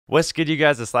What's good, you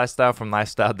guys? It's Lifestyle from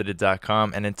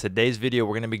LifeStyleDidIt.com, and in today's video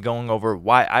we're going to be going over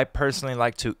why I personally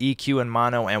like to EQ in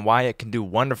mono and why it can do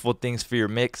wonderful things for your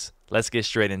mix. Let's get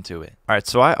straight into it. Alright,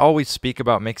 so I always speak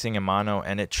about mixing in mono,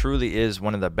 and it truly is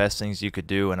one of the best things you could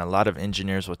do, and a lot of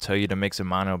engineers will tell you to mix in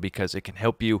mono because it can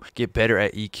help you get better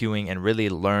at EQing and really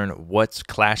learn what's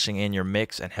clashing in your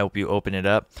mix and help you open it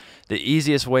up. The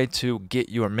easiest way to get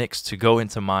your mix to go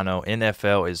into mono in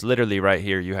FL is literally right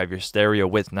here. You have your stereo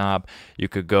width knob. You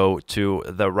could go to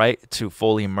the right to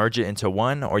fully merge it into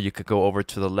one, or you could go over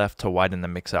to the left to widen the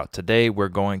mix out. Today we're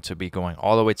going to be going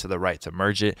all the way to the right to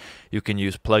merge it. You can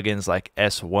use plugins like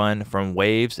S1 from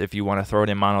Waves if you want to throw it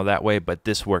in mono that way, but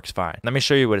this works fine. Let me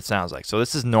show you what it sounds like. So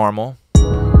this is normal.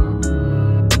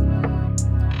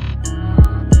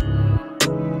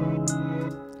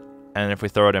 And if we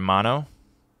throw it in mono,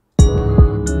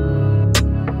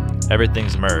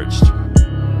 everything's merged.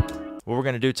 What we're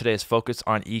going to do today is focus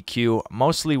on EQ,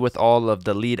 mostly with all of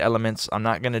the lead elements. I'm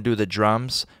not going to do the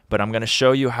drums, but I'm going to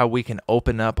show you how we can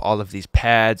open up all of these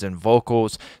pads and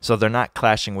vocals so they're not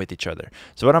clashing with each other.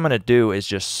 So what I'm going to do is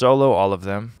just solo all of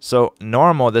them. So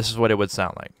normal, this is what it would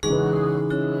sound like.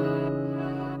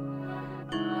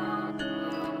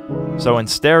 So in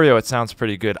stereo, it sounds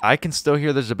pretty good. I can still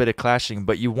hear there's a bit of clashing,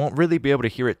 but you won't really be able to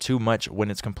hear it too much when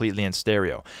it's completely in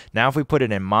stereo. Now, if we put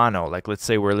it in mono, like let's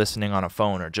say we're listening on a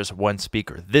phone or just one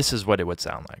speaker, this is what it would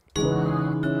sound like.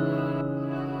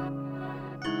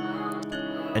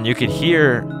 And you could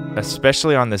hear,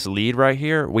 especially on this lead right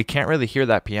here, we can't really hear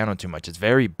that piano too much. It's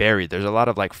very buried. There's a lot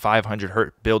of like 500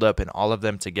 hertz buildup in all of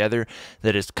them together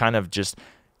that is kind of just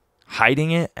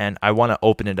hiding it, and I want to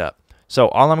open it up. So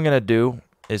all I'm going to do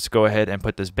is go ahead and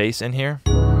put this bass in here.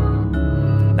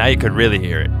 Now you could really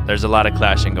hear it. There's a lot of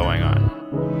clashing going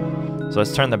on. So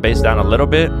let's turn the bass down a little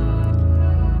bit,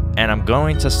 and I'm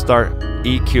going to start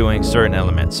EQing certain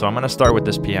elements. So I'm going to start with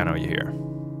this piano you hear,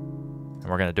 and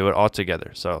we're going to do it all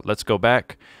together. So let's go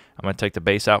back. I'm going to take the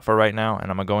bass out for right now,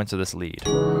 and I'm going to go into this lead.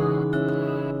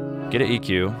 Get an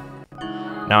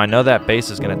EQ. Now I know that bass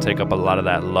is going to take up a lot of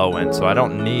that low end, so I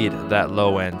don't need that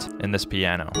low end in this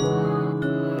piano.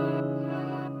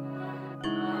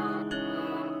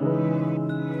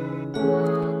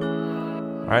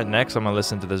 Alright, next I'm going to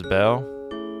listen to this bell.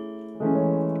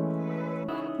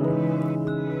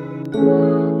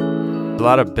 A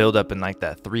lot of buildup in like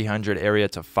that 300 area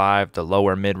to 5, the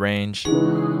lower mid-range.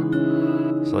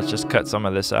 So let's just cut some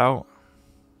of this out.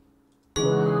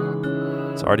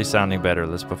 It's already sounding better.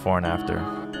 Let's before and after.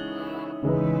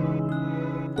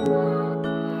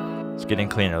 It's getting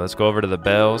cleaner. Let's go over to the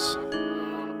bells.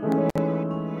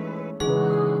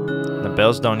 The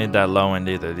bells don't need that low end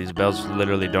either. These bells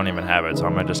literally don't even have it, so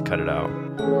I'm gonna just cut it out.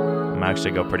 I'm gonna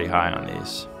actually go pretty high on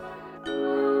these.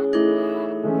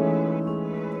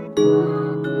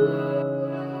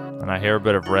 And I hear a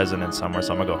bit of resonance somewhere,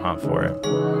 so I'm gonna go hunt for it.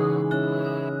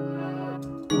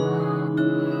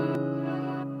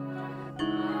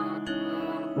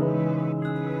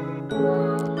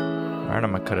 Alright,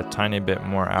 I'm gonna cut a tiny bit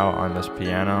more out on this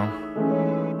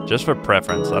piano. Just for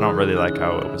preference. I don't really like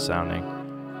how it was sounding.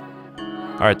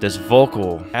 Alright, this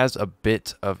vocal has a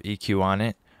bit of EQ on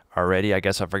it already. I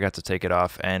guess I forgot to take it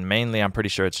off. And mainly, I'm pretty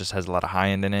sure it just has a lot of high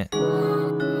end in it.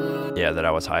 Yeah, that I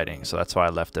was hiding. So that's why I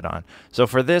left it on. So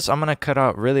for this, I'm going to cut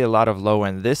out really a lot of low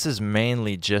end. This is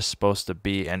mainly just supposed to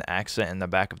be an accent in the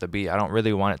back of the beat. I don't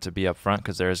really want it to be up front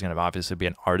because there is going to obviously be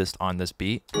an artist on this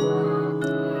beat. So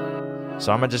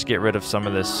I'm going to just get rid of some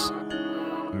of this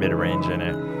mid-range in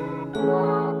it.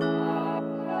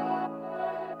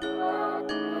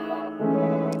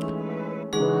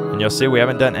 You'll see we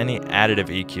haven't done any additive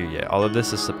EQ yet. All of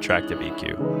this is subtractive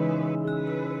EQ.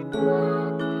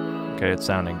 Okay, it's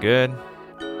sounding good.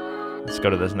 Let's go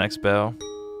to this next bell.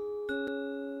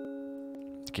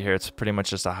 You can hear it's pretty much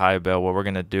just a high bell. What we're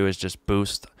going to do is just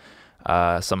boost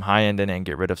some high end in it and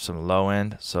get rid of some low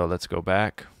end. So let's go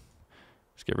back.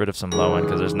 Let's get rid of some low end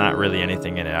because there's not really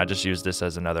anything in it. I just use this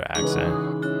as another accent.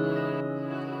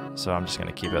 So I'm just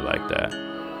going to keep it like that.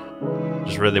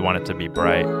 Just really want it to be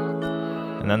bright.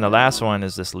 And then the last one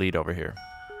is this lead over here.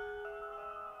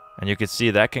 And you can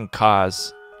see that can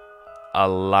cause a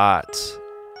lot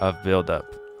of buildup.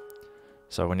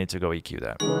 So we need to go EQ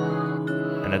that.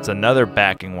 And it's another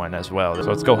backing one as well. So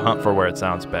let's go hunt for where it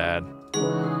sounds bad.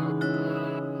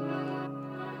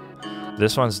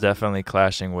 This one's definitely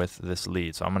clashing with this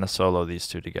lead. So I'm going to solo these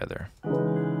two together.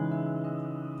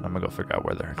 I'm going to go figure out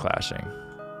where they're clashing.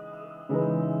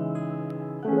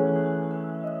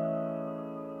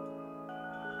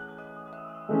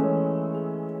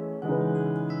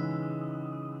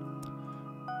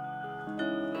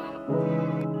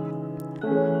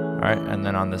 Alright, and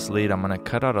then on this lead, I'm gonna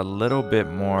cut out a little bit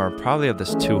more, probably of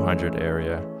this 200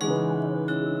 area.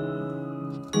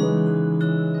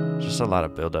 Just a lot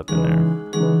of buildup in there.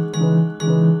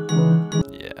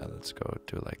 Yeah, let's go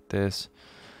do it like this.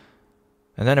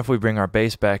 And then if we bring our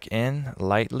bass back in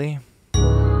lightly,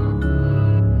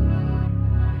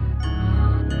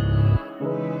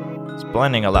 it's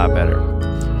blending a lot better.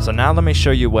 So now let me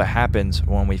show you what happens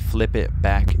when we flip it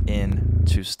back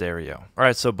into stereo. All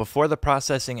right, so before the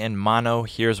processing in mono,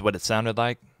 here's what it sounded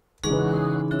like.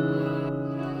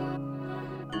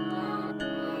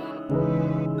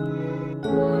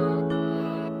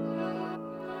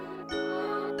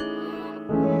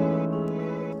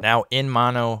 Now in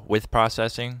mono with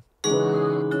processing.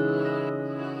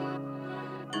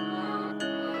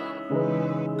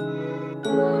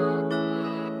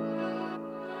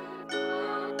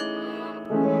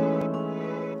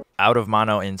 Out of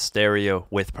mono in stereo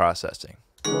with processing.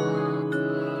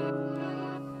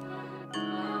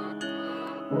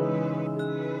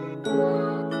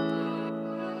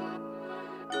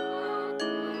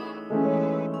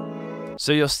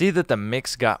 So you'll see that the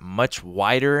mix got much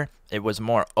wider. It was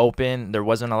more open. There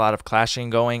wasn't a lot of clashing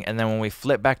going. And then when we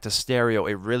flip back to stereo,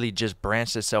 it really just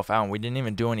branched itself out. And we didn't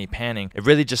even do any panning. It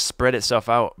really just spread itself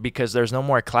out because there's no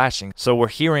more clashing. So we're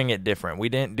hearing it different. We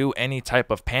didn't do any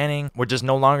type of panning. We're just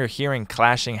no longer hearing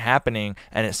clashing happening.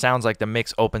 And it sounds like the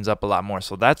mix opens up a lot more.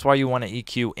 So that's why you want to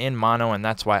EQ in mono. And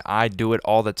that's why I do it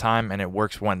all the time. And it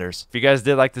works wonders. If you guys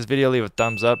did like this video, leave a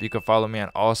thumbs up. You can follow me on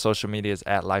all social medias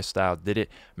at LifeStyleDidIt.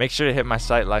 Make sure to hit my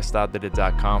site,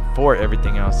 LifeStyleDidIt.com, for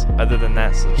everything else. Other than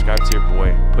that, subscribe to your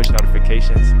boy, push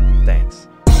notifications. Thanks.